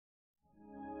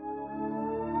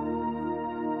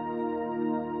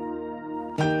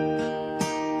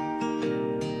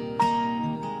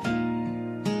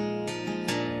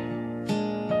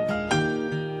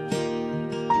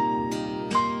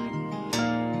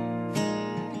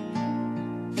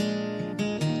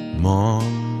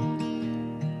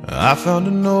Mom, I found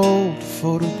an old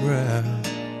photograph.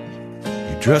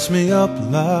 You dressed me up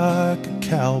like a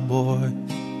cowboy,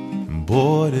 and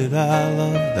boy did I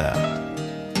love that.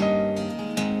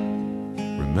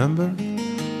 Remember,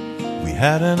 we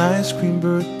had an ice cream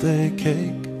birthday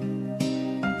cake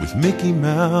with Mickey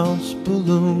Mouse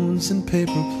balloons and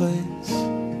paper plates.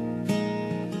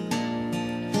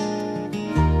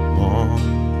 Mom,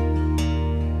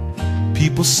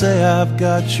 people say I've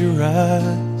got your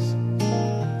eyes.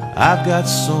 I've got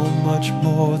so much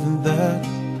more than that.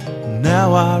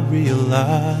 Now I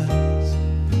realize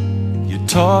you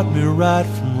taught me right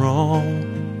from wrong.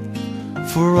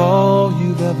 For all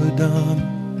you've ever done,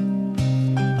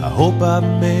 I hope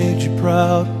I've made you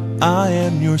proud. I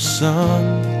am your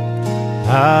son.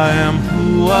 I am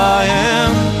who I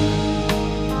am,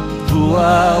 who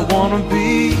I wanna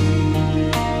be.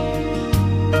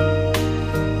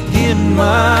 In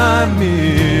my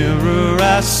mirror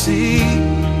I see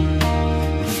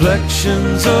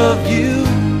reflections of you.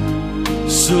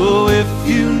 So if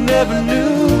you never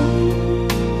knew,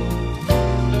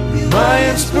 my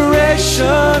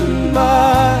inspiration,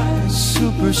 my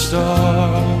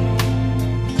superstar,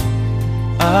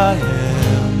 I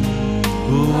am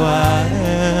who I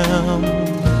am,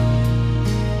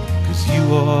 'cause you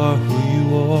are who you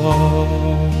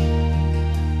are.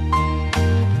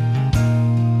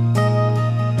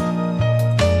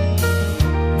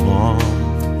 Mom,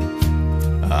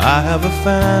 I have a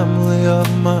family of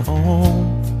my own.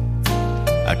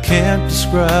 I can't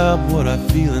describe what I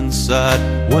feel inside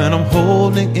when I'm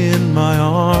holding in my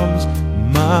arms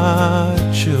my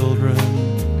children.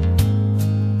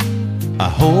 I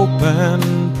hope and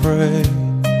pray,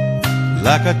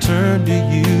 like I turn to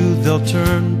you, they'll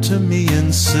turn to me and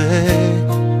say,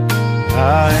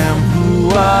 I am who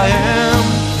I am,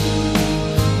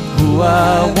 who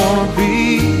I wanna be.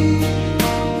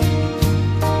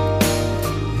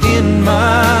 In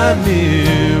my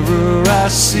mirror I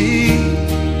see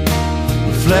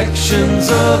reflections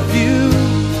of you.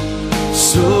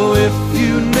 So if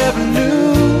you never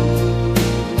knew,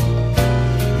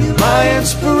 you're my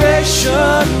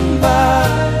inspiration, my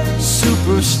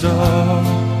superstar.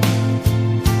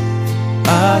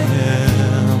 I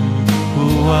am who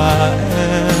I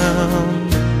am.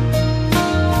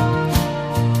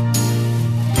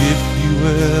 If you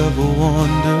ever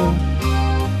wonder,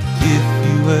 if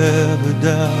you ever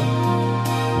doubt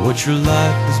what your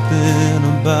life has been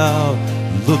about,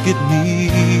 look at me.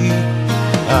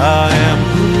 I am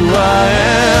who I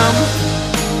am,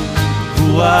 who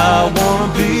I wanna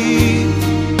be.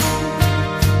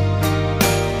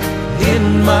 In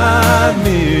my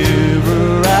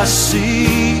mirror I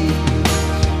see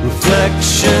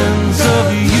reflections of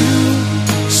you.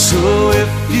 So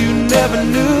if you never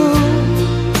knew,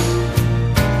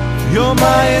 you're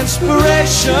my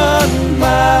inspiration,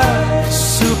 my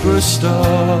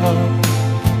superstar.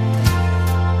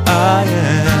 I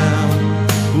am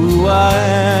who I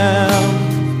am,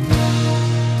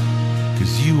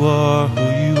 'cause you are